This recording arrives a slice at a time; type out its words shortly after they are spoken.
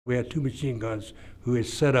We had 2 machine guns who had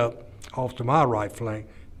set up off to my right flank.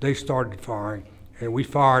 They started firing, and we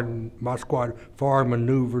fired, and my squad fired,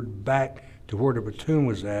 maneuvered back to where the platoon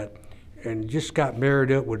was at, and just got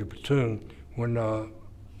married up with the platoon when the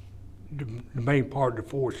main part of the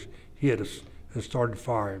force hit us and started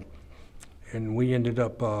firing. And we ended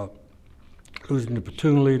up losing the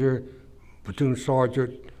platoon leader, platoon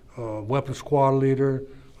sergeant, weapons squad leader,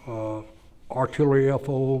 artillery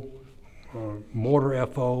FO, mortar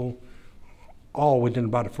FO, all within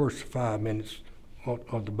about the first 5 minutes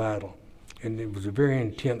of the battle. And it was a very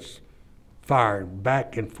intense firing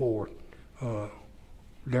back and forth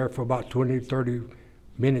there for about 20, 30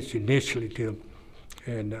 minutes initially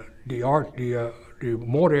and the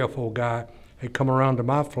mortar FO guy had come around to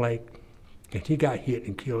my flank, and he got hit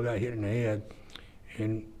and killed, got hit in the head.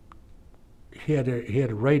 And he had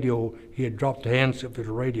a radio, he had dropped the handset for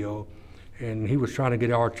the radio, and he was trying to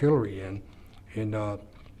get artillery in. And I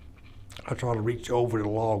tried to reach over the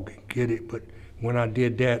log and get it, but when I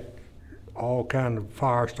did that, all kind of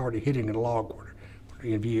fire started hitting the log where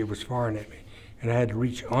the NVA was firing at me. And I had to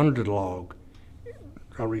reach under the log.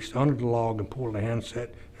 I reached under the log and pulled the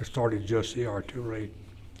handset and started adjusting the artillery.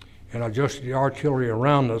 And I adjusted the artillery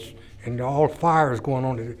around us, and all fire is going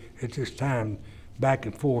on at this time, back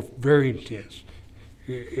and forth, very intense.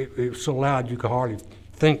 It was so loud you could hardly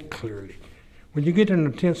think clearly. When you get in an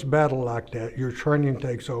intense battle like that, your training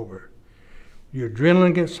takes over. Your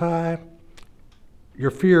adrenaline gets high,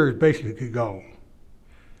 your fear is basically gone.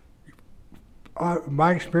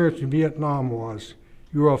 My experience in Vietnam was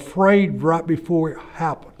you're afraid right before it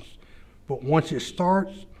happens, but once it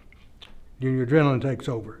starts, then your adrenaline takes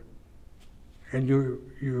over. And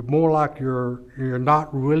you're more like you're not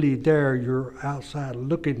really there, you're outside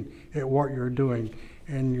looking at what you're doing,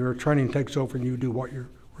 and your training takes over and you do what you're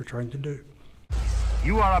trained to do.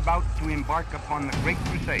 You are about to embark upon the great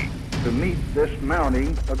crusade to meet this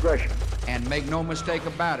mounting aggression. And make no mistake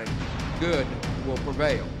about it, good will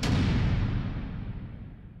prevail.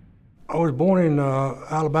 I was born in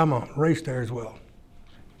Alabama, raised there as well.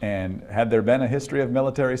 And had there been a history of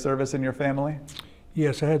military service in your family?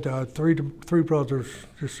 Yes, I had three brothers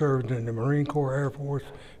who served in the Marine Corps, Air Force,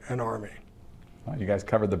 and Army. Well, you guys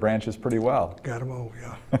covered the branches pretty well. Got them all,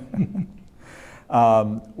 yeah.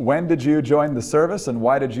 When did you join the service, and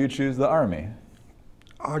why did you choose the Army?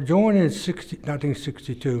 I joined in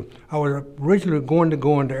 1962. I was originally going to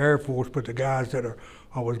go into Air Force, but the guys that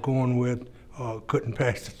I was going with couldn't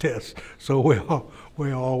pass the test, so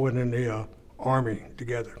we all went in the Army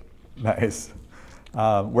together. Nice.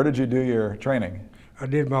 Where did you do your training? I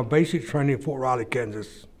did my basic training at Fort Riley,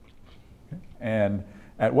 Kansas. And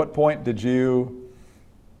at what point did you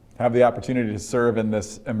have the opportunity to serve in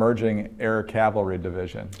this emerging Air Cavalry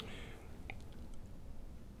Division?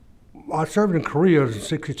 I served in Korea in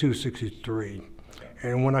 '62, '63.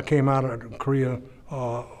 And when I came out of Korea,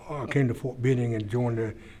 I came to Fort Benning and joined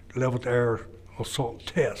the 11th Air Assault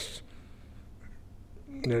Tests.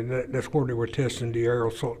 And that's where they were testing the air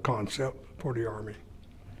assault concept for the Army.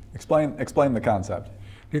 Explain the concept.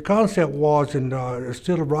 The concept was,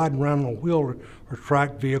 instead of riding around on wheeled or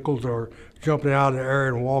tracked vehicles or jumping out of the air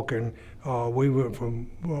and walking, we went from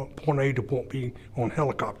point A to point B on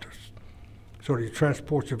helicopters. So they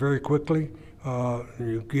transport you very quickly.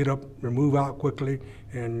 You get up and move out quickly,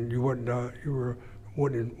 and you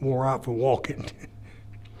wouldn't wore out for walking.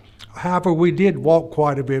 However, we did walk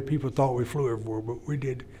quite a bit. People thought we flew everywhere, but we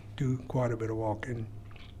did do quite a bit of walking.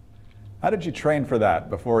 How did you train for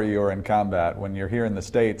that before you were in combat? When you're here in the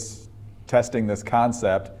States testing this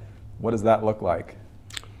concept, what does that look like?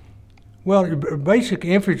 Well, basic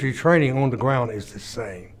infantry training on the ground is the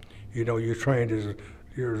same. You know, you're trained as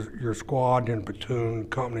your squad and platoon,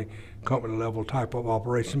 company level type of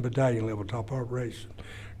operation, battalion level type of operation.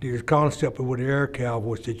 The concept with the Air Cav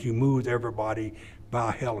was that you moved everybody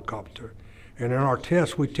by helicopter. And in our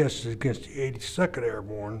tests, we tested against the 82nd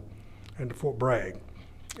Airborne and the Fort Bragg.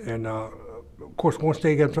 And of course, once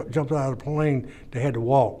they jumped out of the plane, they had to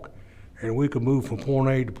walk. And we could move from point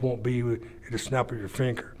A to point B with the snap of your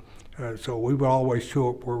finger. So we would always show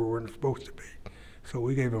up where we weren't supposed to be. So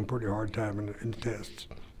we gave them a pretty hard time in the tests.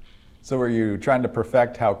 So were you trying to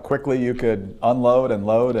perfect how quickly you could unload and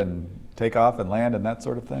load and take off and land and that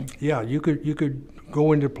sort of thing? Yeah, you could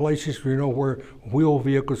go into places where wheeled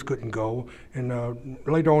vehicles couldn't go. And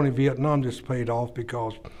later on in Vietnam, this paid off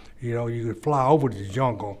because you could fly over the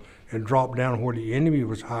jungle and drop down where the enemy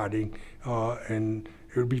was hiding, and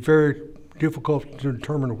it would be very difficult to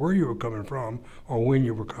determine where you were coming from or when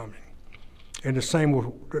you were coming. And the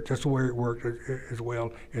same that's the way it worked as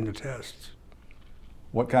well in the tests.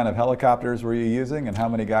 What kind of helicopters were you using, and how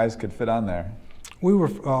many guys could fit on there? We were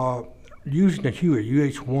using a Huey,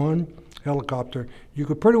 UH-1 helicopter. You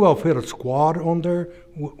could pretty well fit a squad on there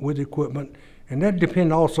with equipment, and that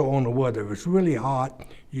depended also on the weather. If it's really hot,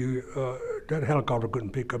 that helicopter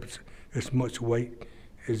couldn't pick up as much weight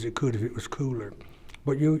as it could if it was cooler.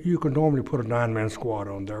 But you could normally put a 9-man squad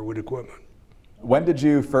on there with equipment. When did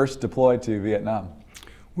you first deploy to Vietnam?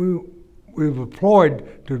 We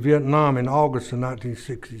deployed to Vietnam in August of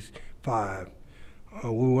 1965.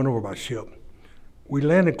 We went over by ship. We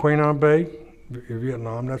landed Quang Nam Bay in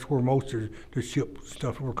Vietnam. That's where most of the ship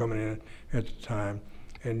stuff were coming in at the time.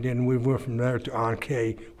 And then we went from there to An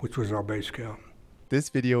Cay, which was our base camp. This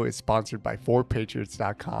video is sponsored by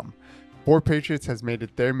 4patriots.com. 4Patriots has made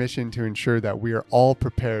it their mission to ensure that we are all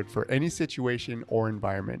prepared for any situation or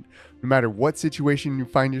environment. No matter what situation you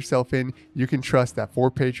find yourself in, you can trust that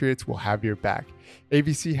 4Patriots will have your back.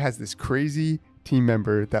 AVC has this crazy team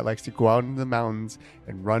member that likes to go out into the mountains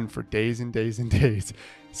and run for days and days and days.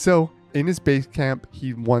 So in his base camp,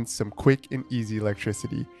 he wants some quick and easy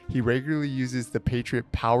electricity. He regularly uses the Patriot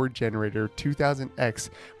Power Generator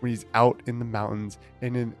 2000X when he's out in the mountains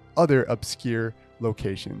and in other obscure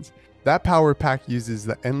locations. That power pack uses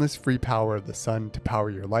the endless free power of the sun to power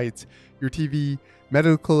your lights, your TV,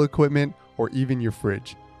 medical equipment, or even your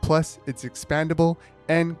fridge. Plus, it's expandable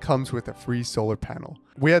and comes with a free solar panel.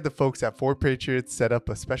 We had the folks at 4Patriots set up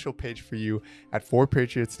a special page for you at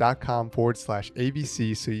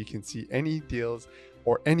 4patriots.com/ABC so you can see any deals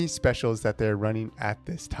or any specials that they're running at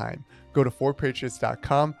this time. Go to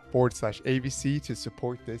 4patriots.com/ABC to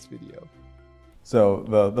support this video.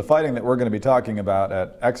 So the fighting that we're going to be talking about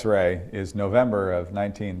at X-Ray is November of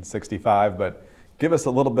 1965, but give us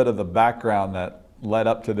a little bit of the background that led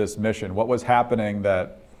up to this mission. What was happening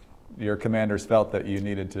that your commanders felt that you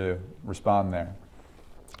needed to respond there?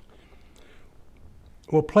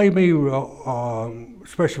 Well,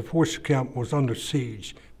 Special Forces Camp was under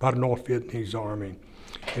siege by the North Vietnamese Army.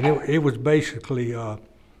 And it was basically a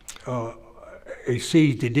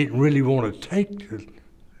siege they didn't really want to take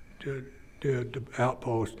the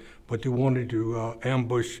outpost, but they wanted to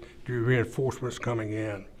ambush the reinforcements coming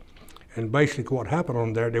in. And basically what happened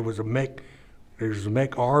on there was a mech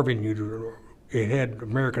Arvin unit. It had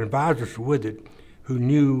American advisors with it who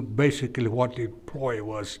knew basically what the ploy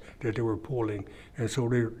was that they were pulling. And so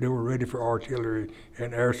they were ready for artillery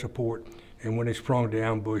and air support. And when they sprung the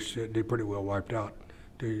ambush, they pretty well wiped out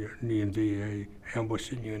the NVA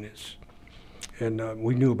ambushing units. And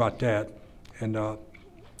we knew about that. And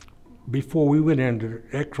before we went into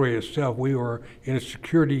X-Ray itself, we were in a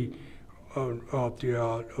security of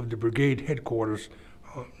the brigade headquarters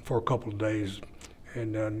for a couple of days.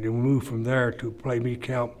 And then we moved from there to Play Me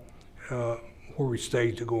Camp, where we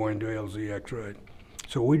stayed to go into LZ X-Ray.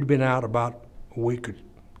 So we'd been out about a week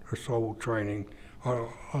or so training,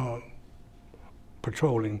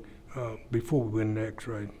 patrolling before we went into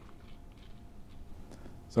X-Ray.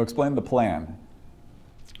 So explain the plan.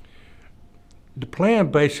 The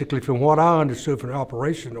plan basically, from what I understood from the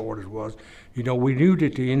operation orders was, we knew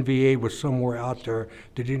that the NVA was somewhere out there.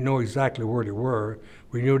 They didn't know exactly where they were.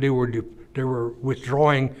 We knew they were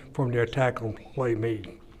withdrawing from their attack on Play Me.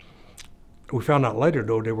 We found out later,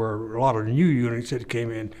 though, there were a lot of new units that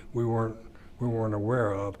came in we weren't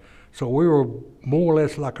aware of. So we were more or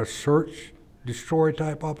less like a search, destroy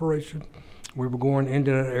type operation. We were going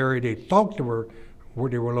into that area they thought where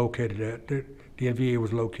they were located at. The NVA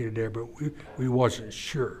was located there, but we wasn't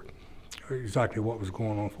sure exactly what was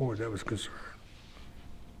going on for us. That was concerned.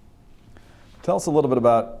 Tell us a little bit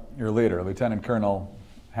about your leader, Lieutenant Colonel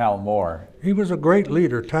Hal Moore. He was a great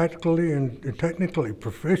leader, tactically and technically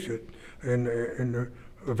proficient, and a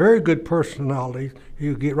very good personality. He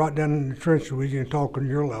would get right down in the trenches with you and talk on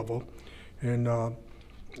your level, and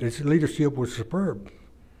his leadership was superb.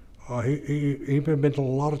 He been to a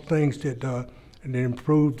lot of things that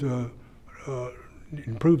improved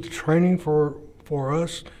the training for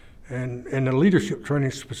us and the leadership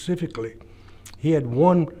training specifically. He had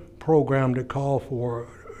one program that called for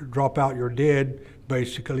drop out, you're dead.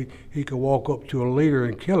 Basically, he could walk up to a leader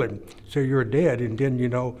and kill him, say you're dead, and then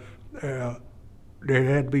there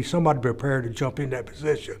had to be somebody prepared to jump in that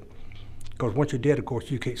position. Because once you're dead, of course,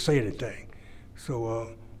 you can't say anything.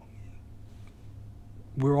 So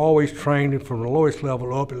we're always trained from the lowest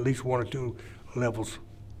level up, at least 1 or 2 levels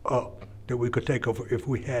up, that we could take over if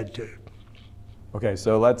we had to. Okay,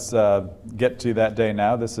 so let's get to that day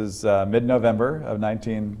now. This is mid-November of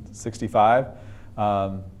 1965.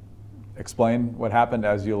 Explain what happened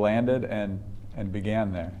as you landed and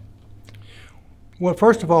began there. Well,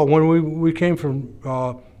 first of all, when we came from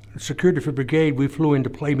Security for Brigade, we flew into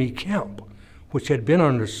Play Me Camp, which had been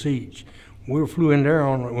under siege. We flew in there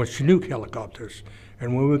on Chinook helicopters.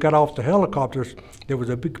 And when we got off the helicopters, there was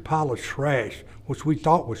a big pile of trash, which we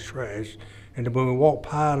thought was trash. And then when we walked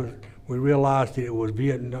by it, we realized that it was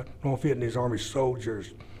North Vietnamese Army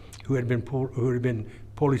soldiers who had been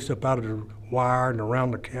pulled up out of the wire and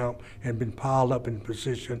around the camp and been piled up in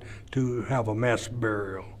position to have a mass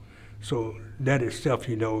burial. So that itself,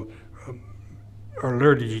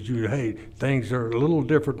 alerted you to, hey, things are a little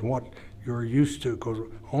different than what you're used to, because the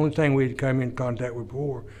only thing we had come in contact with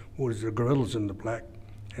before was the guerrillas in the black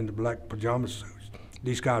pajama suits.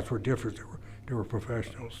 These guys were different. They were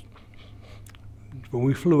professionals. When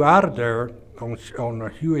we flew out of there on the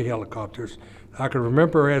Huey helicopters, I can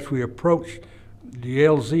remember as we approached the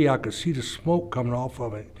LZ, I could see the smoke coming off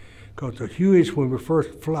of it. Because the Hueys, when we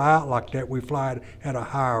first fly out like that, we fly at a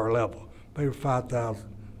higher level, maybe 5,000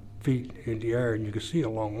 feet in the air, and you can see a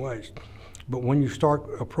long ways. But when you start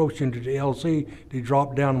approaching to the LZ, they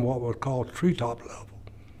drop down what was called treetop level.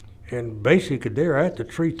 And basically, they're at the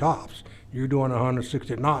treetops. You're doing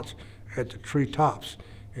 160 knots at the treetops.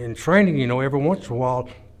 In training, every once in a while,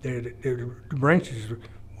 the branches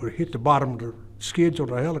would hit the bottom of the skids of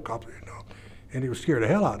the helicopter, and it would scare the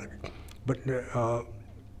hell out of you. But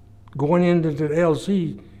going into the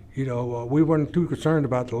LZ, we weren't too concerned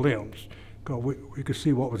about the limbs, because we could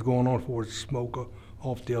see what was going on for the smoke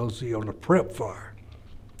off the LZ on the prep fire.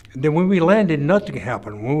 And then when we landed, nothing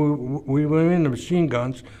happened. When we went in the machine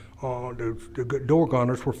guns, the door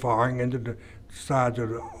gunners were firing into the sides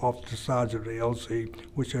off the sides of the LZ,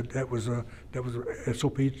 which that was a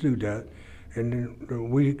SOP to do that. And then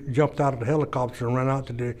we jumped out of the helicopter and ran out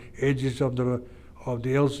to the edges of the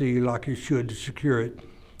LZ like you should to secure it.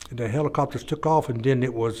 And the helicopters took off, and then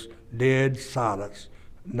it was dead silence,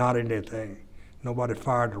 not anything. Nobody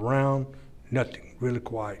fired around, nothing, really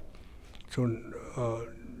quiet. So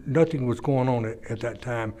nothing was going on at that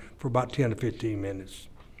time for about 10 to 15 minutes.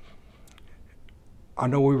 I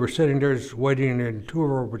know we were sitting there just waiting, and two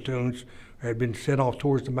of our platoons had been sent off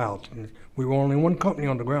towards the mountains. We were only one company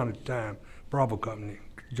on the ground at the time, Bravo Company,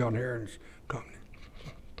 John Herring's company.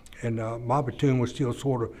 And my platoon was still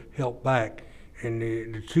sort of held back. And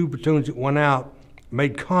the two platoons that went out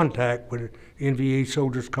made contact with NVA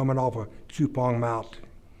soldiers coming off of Chupong Mountain.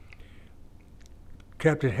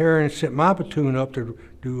 Captain Herring sent my platoon up to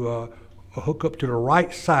hook up to the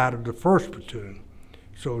right side of the first platoon.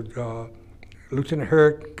 So Lieutenant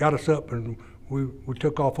Herrick got us up, and we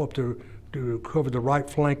took off up to cover the right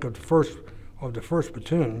flank of the first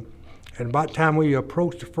platoon. And by the time we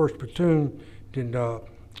approached the first platoon, then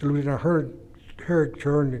Lieutenant Herrick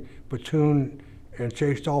turned the platoon and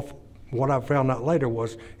chased off what I found out later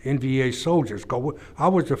was NVA soldiers. I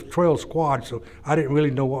was a trail squad, so I didn't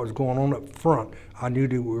really know what was going on up front. I knew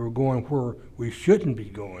that we were going where we shouldn't be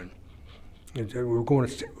going. And we were going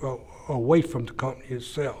away from the company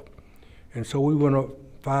itself. And so we went up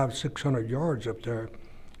 500-600 yards up there,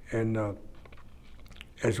 and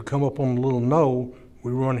as we come up on a little knoll,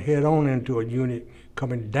 we run head on into a unit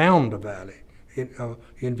coming down the valley.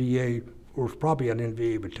 NVA, or was probably an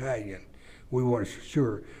NVA battalion. We weren't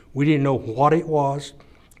sure. We didn't know what it was.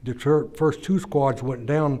 The first two squads went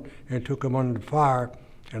down and took them under fire,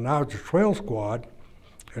 and I was the trail squad,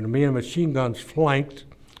 and me and machine guns flanked.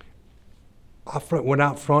 I went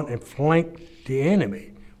out front and flanked the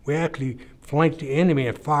enemy. We actually flanked the enemy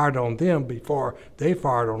and fired on them before they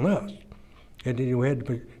fired on us. And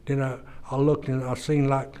then I looked and I seen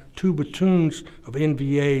like two platoons of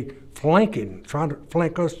NVA flanking, trying to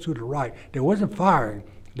flank us to the right. They wasn't firing.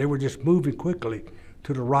 They were just moving quickly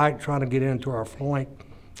to the right, trying to get into our flank.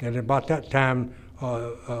 And about that time,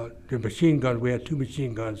 the machine guns, we had two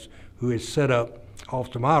machine guns who had set up off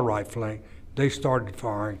to my right flank. They started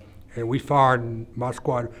firing, and we fired, and my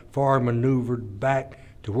squad fired, maneuvered back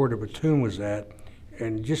to where the platoon was at,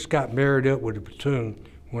 and just got married up with the platoon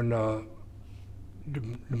when the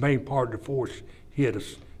main part of the force hit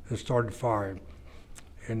us and started firing.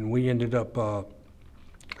 And we ended up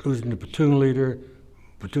losing the platoon leader,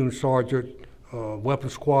 platoon sergeant,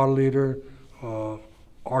 weapons squad leader,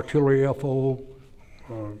 artillery FO,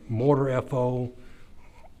 mortar FO,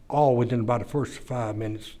 all within about the first 5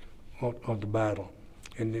 minutes of the battle.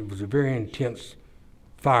 And it was a very intense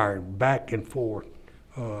firing back and forth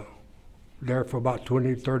there for about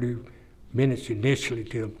 20, 30 minutes initially.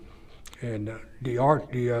 And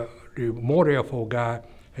the mortar FO guy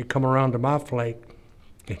had come around to my flank,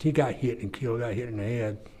 and he got hit and killed, got hit in the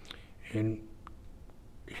head. And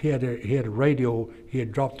he had a radio, he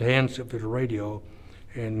had dropped the handset for the radio,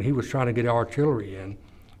 and he was trying to get artillery in.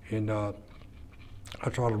 And I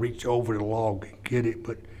tried to reach over the log and get it,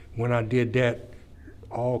 but when I did that,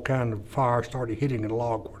 all kind of fire started hitting the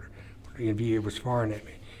log where the NVA was firing at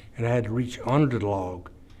me. And I had to reach under the log.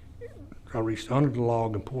 I reached under the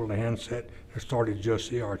log and pulled the handset and started to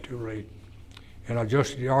adjust the artillery. And I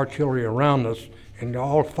adjusted the artillery around us, and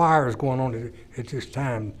all fires going on at this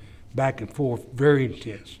time, back and forth, very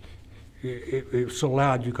intense. It was so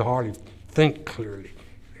loud you could hardly think clearly.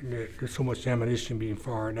 There's so much ammunition being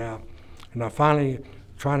fired out. And I finally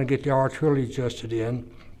trying to get the artillery adjusted in.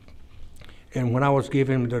 And when I was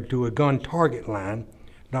given to do a gun target line,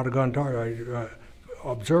 not a gun target,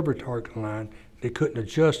 observer target line, they couldn't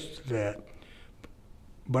adjust that.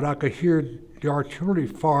 But I could hear the artillery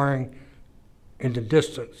firing in the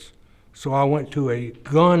distance. So I went to a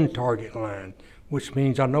gun target line, which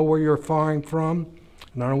means I know where you're firing from,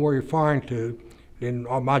 and I know where you're firing to, then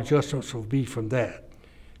all my adjustments will be from that.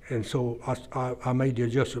 And so I made the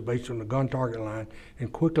adjustment based on the gun target line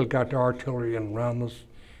and quickly got the artillery in around us,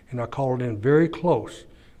 and I called in very close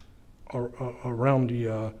around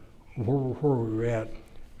the where we were at.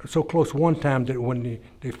 So close one time that when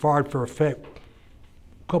they fired for effect,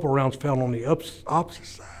 a couple of rounds fell on the opposite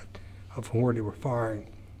side of where they were firing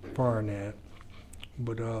at.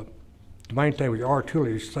 But the main thing was the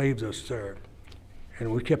artillery saved us there.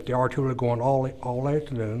 And we kept the artillery going all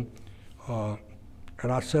afternoon.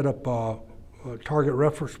 And I set up target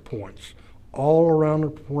reference points all around the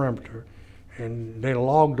perimeter, and they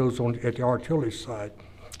logged those at the artillery site.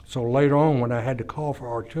 So later on, when I had to call for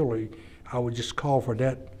artillery, I would just call for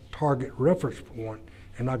that target reference point,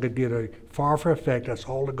 and I could get a fire for effect. That's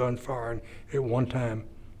all the guns firing at one time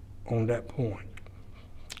on that point.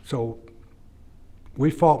 So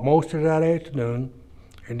we fought most of that afternoon,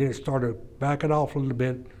 and then it started backing off a little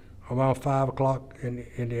bit around 5 o'clock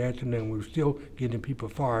in the afternoon. We were still getting people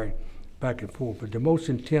firing back and forth, but the most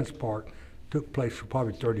intense part took place for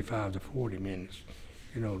probably 35 to 40 minutes,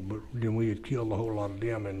 but then we had killed a whole lot of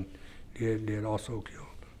them, and they had also killed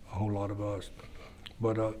a whole lot of us.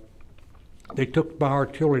 But they took my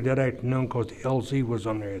artillery that afternoon because the LZ was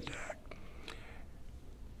under attack.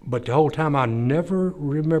 But the whole time I never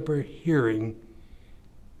remember hearing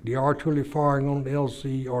the artillery firing on the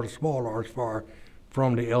LZ or the small arms fire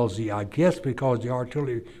from the LZ. I guess because the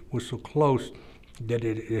artillery was so close that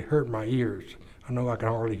it hurt my ears. I know I can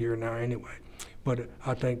hardly hear now anyway. But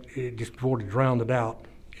I think it just sort of drowned out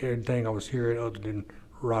everything I was hearing other than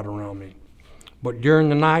right around me. But during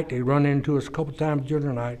the night, they run into us a couple times during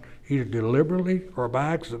the night, either deliberately or by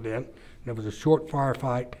accident. There was a short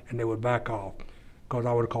firefight, and they would back off because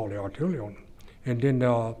I would have called the artillery on them. And then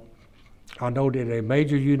I know that a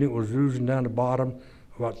major unit was cruising down the bottom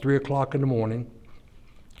about 3 o'clock in the morning,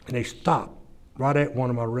 and they stopped right at one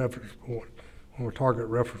of my reference points, one of my target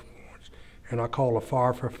reference points. And I called a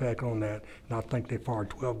fire for effect on that, and I think they fired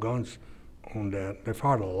 12 guns on that. They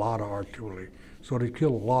fired a lot of artillery. So they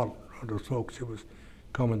killed a lot of those folks that was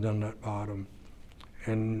coming down that bottom.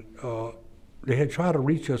 And they had tried to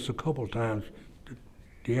reach us a couple of times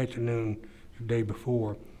the afternoon, the day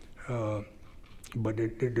before, but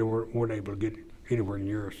they weren't able to get anywhere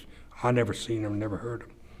near us. I never seen them, never heard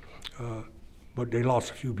them. But they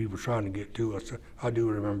lost a few people trying to get to us. I do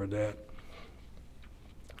remember that.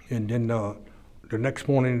 And then the next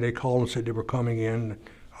morning they called and said they were coming in.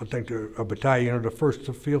 I think a battalion of the 1st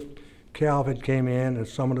to 5th Cav had came in, and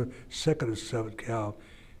some of the 2nd and 7th Cav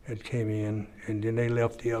had came in, and then they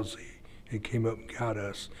left the LZ and came up and got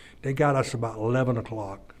us. They got us about 11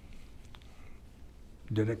 o'clock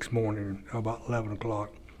the next morning, about 11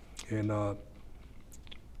 o'clock. And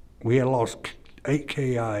we had lost 8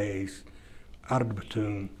 KIAs out of the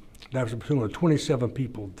platoon. That was a platoon of 27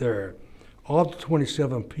 people there. Of the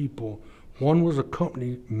 27 people, one was a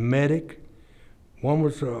company medic, one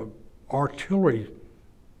was an artillery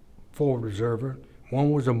forward observer,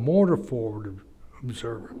 one was a mortar forward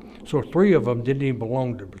observer. So 3 of them didn't even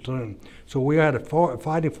belong to the platoon. So we had a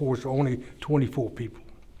fighting force of only 24 people.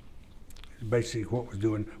 Basically what was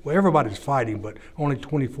doing. Well, everybody's fighting, but only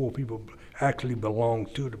 24 people actually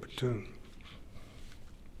belonged to the platoon.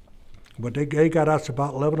 But they got us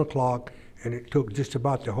about 11 o'clock, and it took just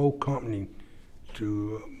about the whole company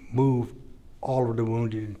to move all of the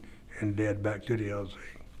wounded and dead back to the LZ.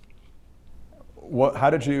 How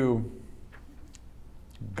did you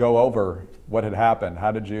go over what had happened?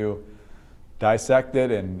 How did you dissect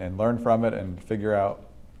it and learn from it and figure out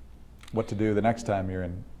what to do the next time you're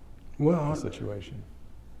in a situation?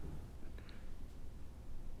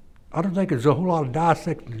 I don't think there's a whole lot of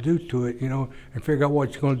dissecting to do to it, and figure out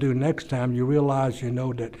what you're going to do next time. You realize,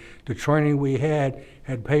 that the training we had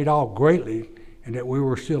paid off greatly, and that we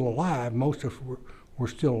were still alive. Most of us were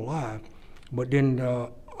still alive. But then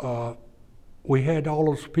we had all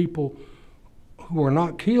those people who were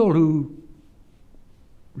not killed who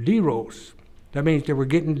deros. That means they were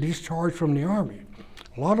getting discharged from the Army.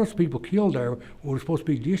 A lot of those people killed there were supposed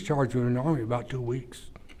to be discharged from the Army about 2 weeks,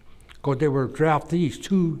 because they were draftees,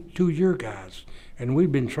 two-year guys, and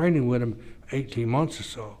we'd been training with them 18 months or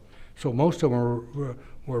so. So most of them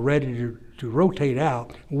were ready to rotate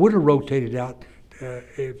out, would have rotated out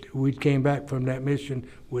if we came back from that mission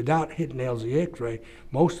without hitting LZ X-ray.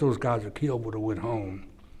 Most of those guys that killed would have went home.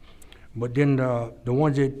 But then the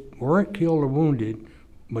ones that weren't killed or wounded,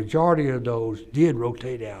 majority of those did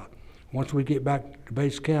rotate out. Once we get back to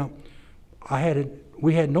base camp,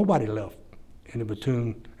 we had nobody left in the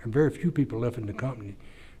platoon, and very few people left in the company.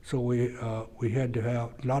 So we had to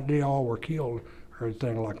have, not they all were killed or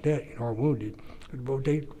anything like that, or wounded, but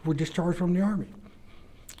they were discharged from the Army.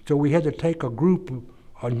 So we had to take a group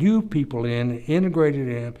of new people in, integrated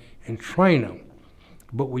them, and train them.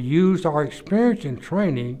 But we used our experience in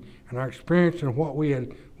training and our experience in what we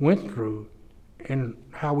had went through and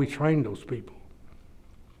how we trained those people.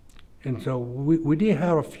 And so we did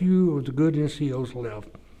have a few of the good NCOs left.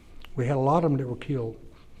 We had a lot of them that were killed.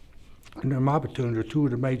 And in my platoon, the two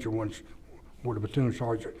of the major ones were the platoon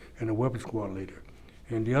sergeant and the weapons squad leader.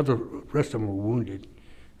 And the rest of them were wounded.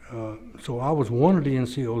 So I was one of the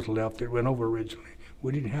NCOs left that went over originally.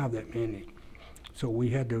 We didn't have that many. So we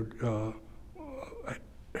had to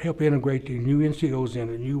help integrate the new NCOs in,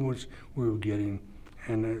 the new ones we were getting,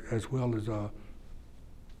 and as well as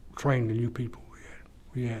train the new people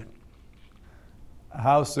we had.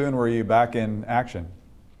 How soon were you back in action?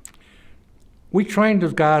 We trained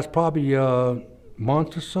those guys probably a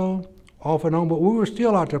month or so, off and on, but we were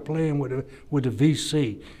still out there playing with the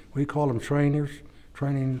VC. We call them trainers,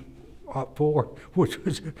 training op 4, which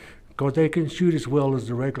was because they can shoot as well as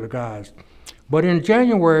the regular guys. But in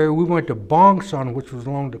January, we went to Bong Son, which was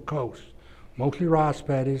along the coast, mostly rice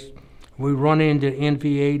paddies. We run into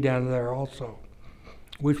NVA down there also.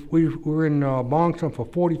 We were in Bong Son for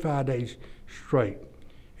 45 days straight,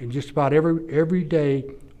 and just about every day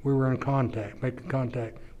we were in contact, making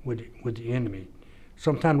contact with the enemy.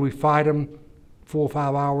 Sometimes we fight them 4 or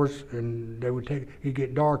 5 hours, and it'd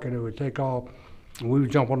get dark, and it would take off, and we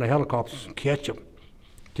would jump on the helicopters and catch them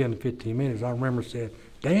 10 to 15 minutes. I remember saying,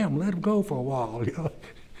 "Damn, let them go for a while." You know?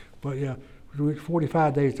 But yeah, we were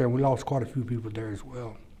 45 days there, and we lost quite a few people there as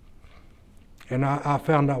well. And I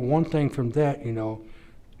found out one thing from that, you know,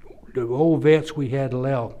 the old vets we had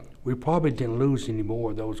left, we probably didn't lose any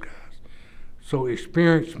more of those guys. So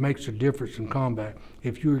experience makes a difference in combat.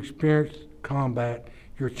 If you experience combat,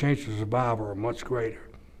 your chances of survival are much greater.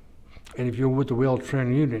 And if you're with a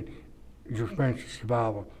well-trained unit, your chances of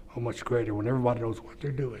survival are much greater when everybody knows what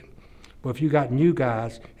they're doing. But if you got new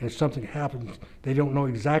guys and something happens, they don't know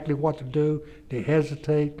exactly what to do, they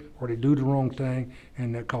hesitate, or they do the wrong thing,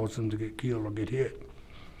 and that causes them to get killed or get hit.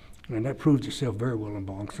 And that proved itself very well in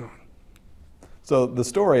Bong Son. So the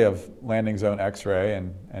story of Landing Zone X-ray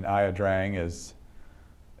and Ia Drang is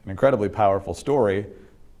an incredibly powerful story,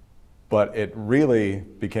 but it really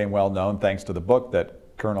became well known thanks to the book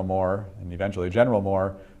that Colonel Moore and eventually General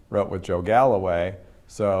Moore wrote with Joe Galloway.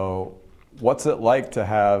 So what's it like to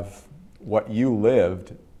have what you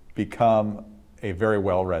lived become a very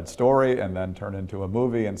well-read story and then turn into a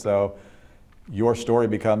movie? And so your story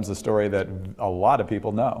becomes a story that a lot of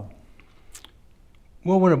people know.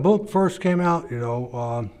 Well, when the book first came out, you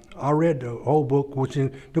know, I read the whole book,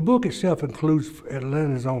 the book itself includes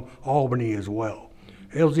Landing Zone Albany as well.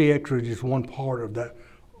 LZX is just one part of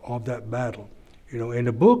that battle, you know, and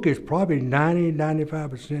the book is probably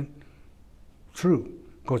 90–95% true,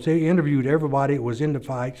 because they interviewed everybody that was in the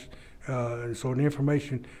fights, and so the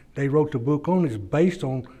information they wrote the book on is based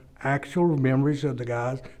on actual memories of the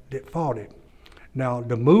guys that fought it. Now,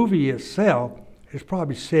 the movie itself is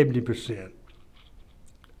probably 70%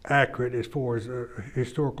 accurate as far as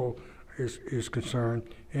historical is concerned,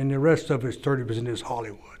 and the rest of it's 30% is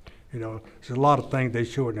Hollywood. You know, there's a lot of things they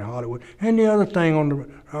showed in Hollywood. And the other thing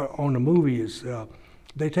on the movie is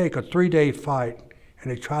they take a 3-day fight and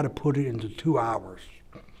they try to put it into 2 hours.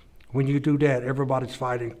 When you do that, everybody's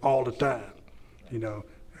fighting all the time. You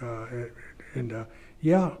know,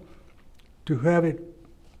 yeah, to have it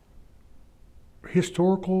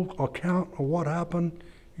historical account of what happened,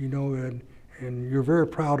 you know, and you're very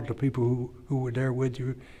proud of the people who were there with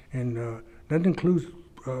you, and that includes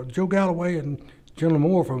Joe Galloway and General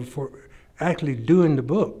Moore for actually doing the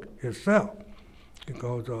book itself,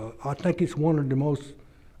 because I think it's one of the most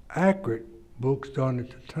accurate books done at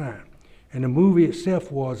the time. And the movie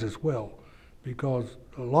itself was as well, because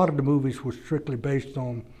a lot of the movies were strictly based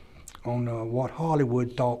on what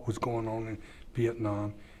Hollywood thought was going on in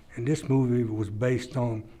Vietnam, and this movie was based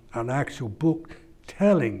on an actual book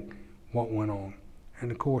telling what went on.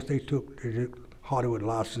 And of course, they took Hollywood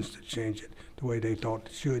license to change it the way they thought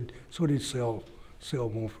it should, so they'd sell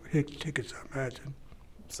more tickets, I imagine.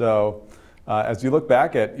 So, as you look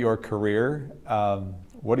back at your career,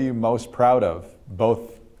 what are you most proud of,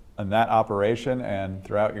 both in that operation and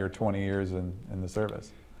throughout your 20 years in the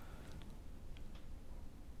service?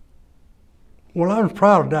 Well, I'm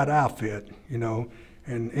proud of that outfit, you know,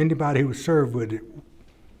 and anybody who served with it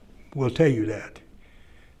will tell you that.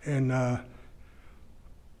 And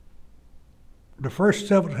the first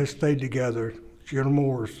 7th has stayed together, General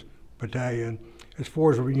Moore's battalion, as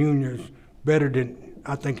far as reunions, better than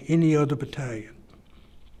I think any other battalion.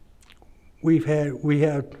 We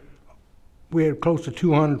had close to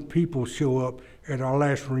 200 people show up at our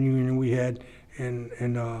last reunion we had in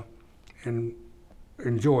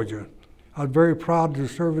Georgia. I was very proud to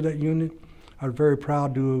serve with that unit. I was very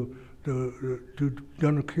proud to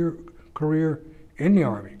done a career in the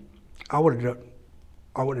Army. I wouldn't have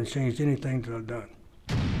changed anything that I've done.